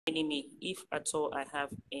enemy, if at all I have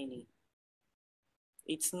any.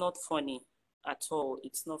 It's not funny at all.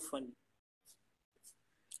 It's not funny.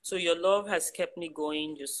 So your love has kept me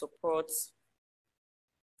going. Your support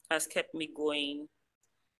has kept me going.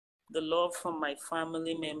 The love from my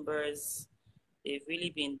family members, they've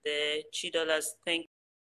really been there. Chidolas, thank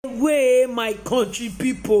way my country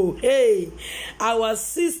people. Hey, our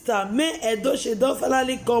sister May Edochie don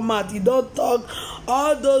finally come out. He don talk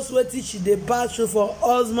all those wetin she dey pass through for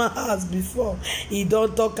husband house before. He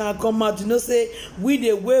don talk and come out. You know say we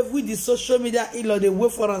dey wave with the social media in-law dey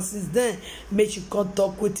wait for am since then. Make she come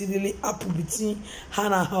talk wetin really happen between her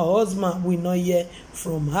and her husband. We not hear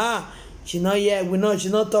from her. She not hear. She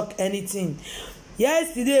not talk anything.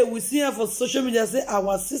 Yesterday, we see her for social media say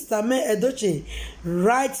our sister May Edochie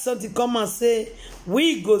write something, come and say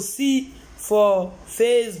we go see for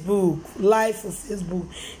Facebook, live for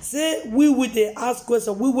Facebook. Say we with the ask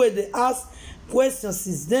questions, we with the ask questions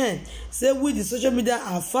since then. Say we the social media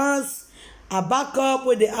are fans, are back up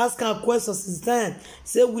with the ask her questions since then.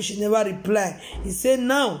 Say we should never reply. He said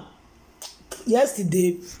now,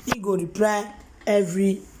 yesterday, he go reply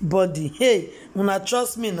everybody. Hey, una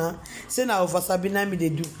trust me now. Say na over Sabina me they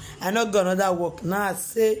do. I not got another work. Now I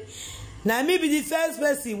say, now me be the first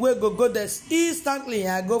person wey go there instantly.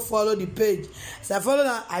 I go follow the page. So I follow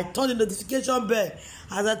that. I turn the notification bell.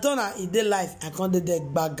 As I turn her in the life, I can't the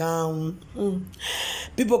background.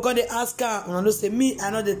 People come they ask her. Una know say me, I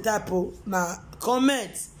know the type of now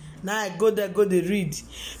comment. Now I go there, go they read.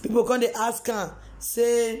 People come they ask her,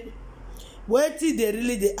 say, wetin dey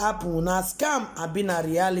really dey happen na scam abi na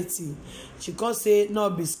reality? She come say no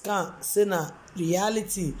be scam, say na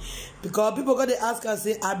reality. Because people come dey ask her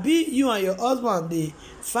say abi you and your husband dey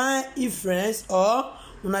find friends, or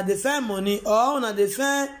una dey find money, or una dey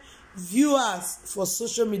find viewers for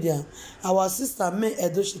social media. Our sister May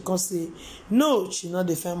Edochie come say no, she not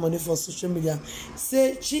dey find money for social media.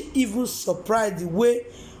 Say she even surprised the way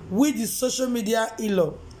with the social media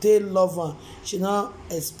in-law they love her. She not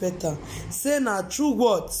expect her. Say na true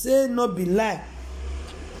word. Say no be lie.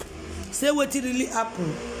 Say what it really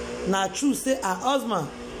happen. Na true. Say her husband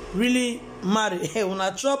really married. Hey, when I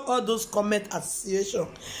drop all those comment association,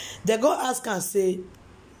 they go ask and say,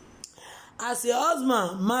 as your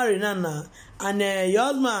husband married Nana, and your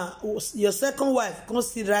husband, your second wife, can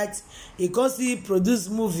still write, he can still produce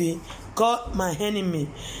movie called My Enemy.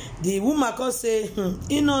 The woman can say,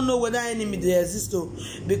 he don't know whether enemy they exist,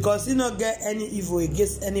 because he not get any evil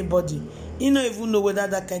against anybody. He don't even know whether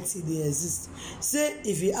that kind of thing they exist. Say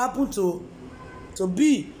if it happen to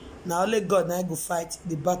be, now only God now go fight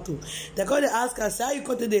the battle. They call the ask us how you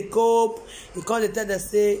come to the cope. He call the tell them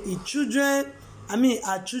say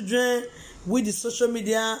our children with the social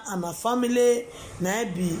media and our family now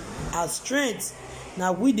be our strength.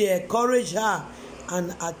 Now we they encourage her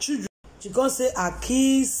and our children. She can say our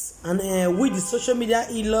kids and with the social media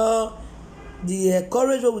in-law, the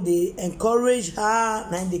encouragement they encourage her,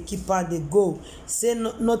 now they keep her, they go. Say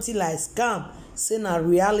nothing like scam. Say na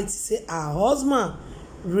reality. Say her husband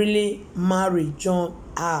really marry John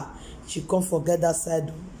her. She can't forget that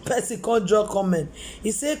side. Person can't draw comment.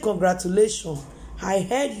 He say congratulations. I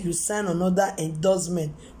heard you sign another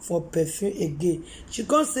endorsement for perfume again. She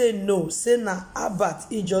can't say no. Say na Abat.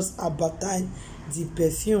 He just advertise the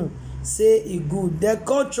perfume. Say it good. They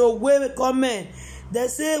control way comment. They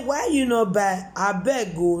say why you not buy? I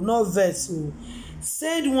beg go no vessel.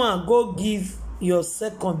 Send one go give your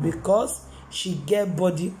second because she get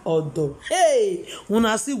body odor. Hey, when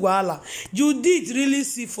I see wahala, Judy really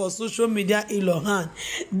see for social media in her hand.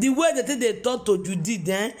 The way that they talk to Judy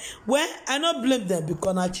then, when I not blame them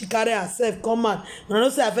because she carry herself come out. And I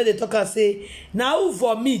don't say I feel they talk and say, now who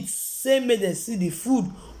vomit, say make them see the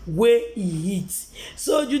food where he eats.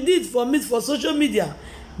 So Judy vomit for social media.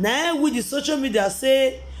 Now with the social media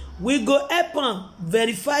say, we go help am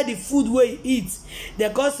verify the food where he eats. They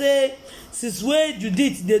can say, since where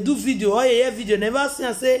Judith they do video or hear video, never see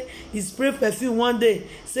and say he spray perfume one day,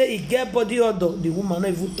 say he get body odor. The woman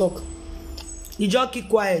not even talk. He just keep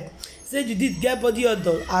quiet. Say Judith get body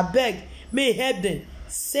odor. I beg, may help them.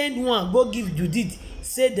 Send one, go give Judith.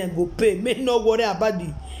 Say them go pay. May not worry about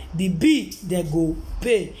the bill, they go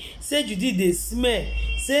pay. Say Judith they smell.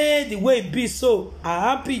 Say the way it be so,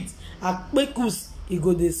 I happy it. I make he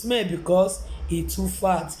go they smell because he too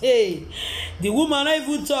fat. Hey, the woman not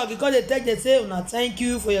even talk because they take they say, "Una thank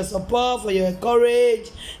you for your support, for your encourage.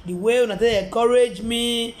 The way una they encourage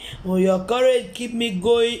me, or your courage keep me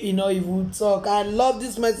going." You know, even talk. I love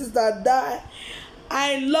this my sister die.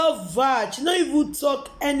 I love her. She not even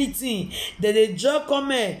talk anything. They just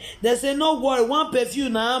comment. They say no worry. One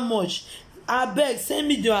perfume na how much? abeg send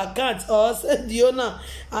me your account or send the owner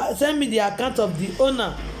send me the account of the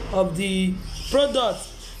owner of the product.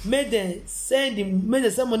 Make dem send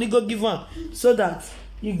money go give am, so that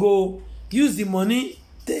he go use the money,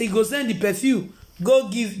 he go send the perfume go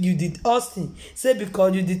give Judy Austin. Say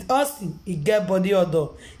because Judy Austin e get body odor,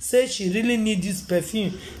 say she really need this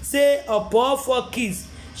perfume. Say upon all 4 kids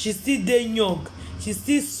she still dey young, she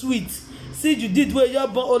still sweet. See Judy wey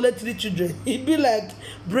just born only 3 children, e be like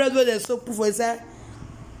bread wey dem soak put for inside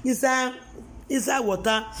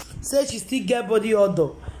water. Say she still get body odor.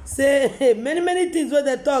 Say many things wey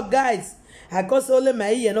dem talk, guys. I come say only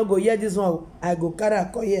my ear no go hear this one. I go carry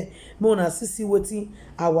am come here make una see wetin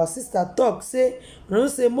our sister talk. Say you know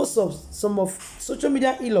say most of some of social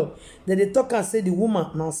media in-law dem dey talk am say the woman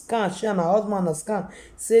na scam, she and her husband na scam.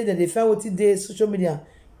 Say dem dey find wetin dey social media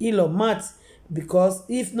in-law mad, because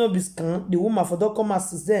if no be scam, the woman for don come out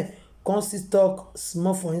since then come still talk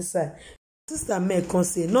small for inside. Sister May come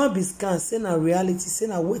say no be scam, say na reality, say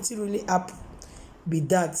na wetin really happen be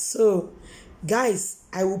that. So guys,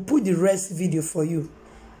 I will put the rest video for you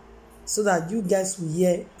so that you guys will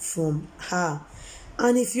hear from her.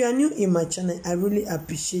 And if you are new in my channel, I really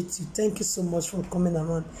appreciate you. Thank you so much for coming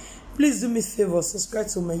around. Please do me a favor, subscribe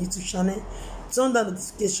to my YouTube channel, turn that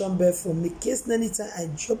notification bell for me, in case anytime I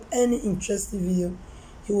drop any interesting video,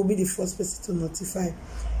 you will be the first person to notify.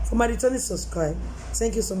 For my returning subscribe,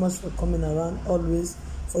 thank you so much for coming around, always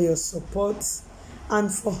for your support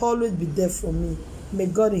and for always be there for me. May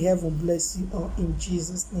God in heaven bless you all in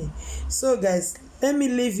Jesus' name. So guys, let me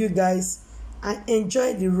leave you guys and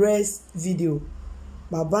enjoy the rest video.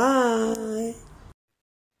 Bye bye.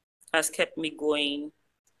 Has kept me going.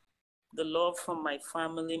 The love from my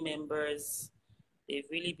family members, they've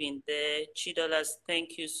really been there. Chidolas,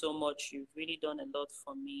 thank you so much. You've really done a lot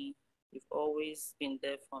for me. You've always been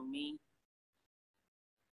there for me.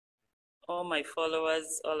 All my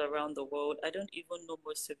followers all around the world, I don't even know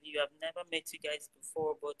most of you. I've never met you guys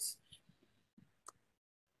before, but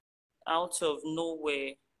out of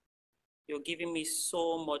nowhere, you're giving me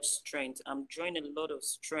so much strength. I'm drawing a lot of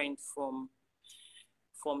strength from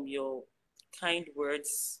your kind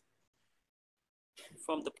words,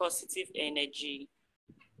 from the positive energy.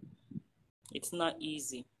 It's not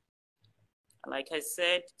easy. Like I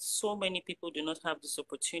said, so many people do not have this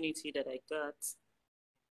opportunity that I got.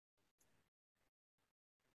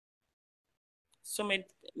 So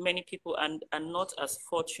many people are not as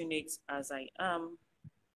fortunate as I am.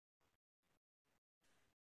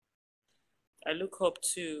 I look up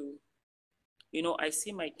to, I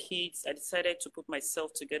see my kids. I decided to put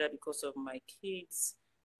myself together because of my kids.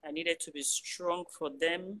 I needed to be strong for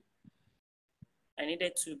them. I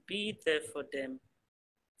needed to be there for them.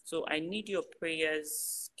 So I need your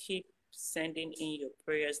prayers. Keep sending in your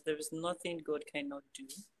prayers. There is nothing God cannot do.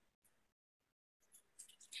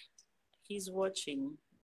 He's watching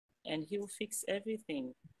and he'll fix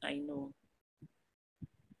everything. I know.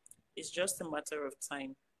 It's just a matter of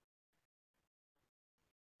time.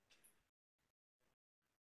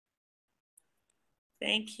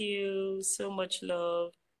 Thank you. So much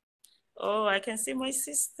love. Oh, I can see my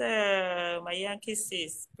sister, my Yankee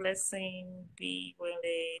sis. Blessing, be well.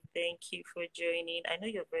 Thank you for joining. I know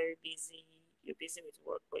you're very busy. You're busy with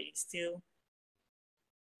work, but you still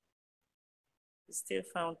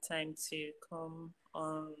found time to come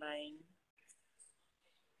online.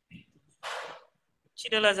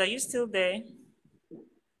 Chidolas, are you still there?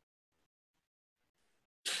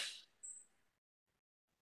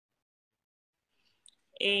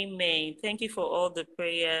 Amen. Thank you for all the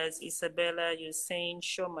prayers. Isabella, you're saying,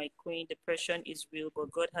 sure, my queen, depression is real,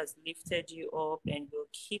 but God has lifted you up and will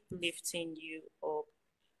keep lifting you up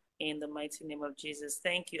in the mighty name of Jesus.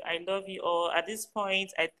 Thank you. I love you all. At this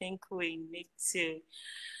point, I think we need to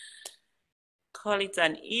call it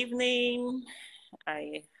an evening.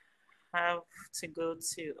 I have to go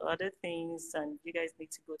to other things and you guys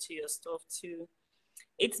need to go to your stuff too.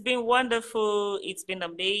 It's been wonderful. It's been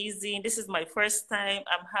amazing. This is my first time.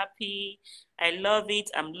 I'm happy. I love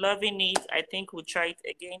it. I'm loving it. I think we'll try it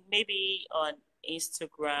again, maybe on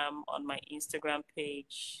Instagram, on my Instagram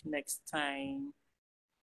page next time.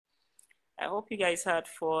 I hope you guys had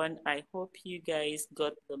fun. I hope you guys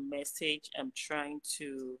got the message I'm trying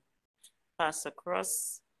to pass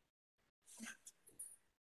across.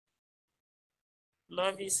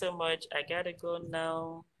 Love you so much. I gotta go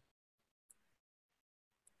now.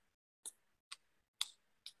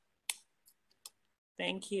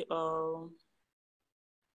 Thank you all.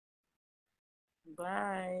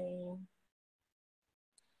 Bye.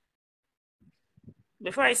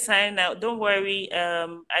 Before I sign out, don't worry.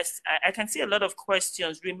 I can see a lot of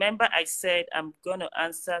questions. Remember, I said I'm gonna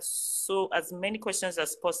answer so as many questions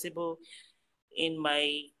as possible in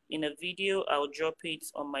a video. I'll drop it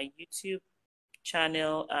on my YouTube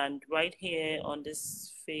channel and right here on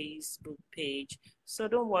this Facebook page. So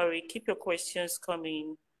don't worry, keep your questions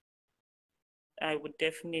coming. I would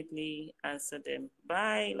definitely answer them.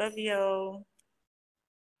 Bye. Love you all.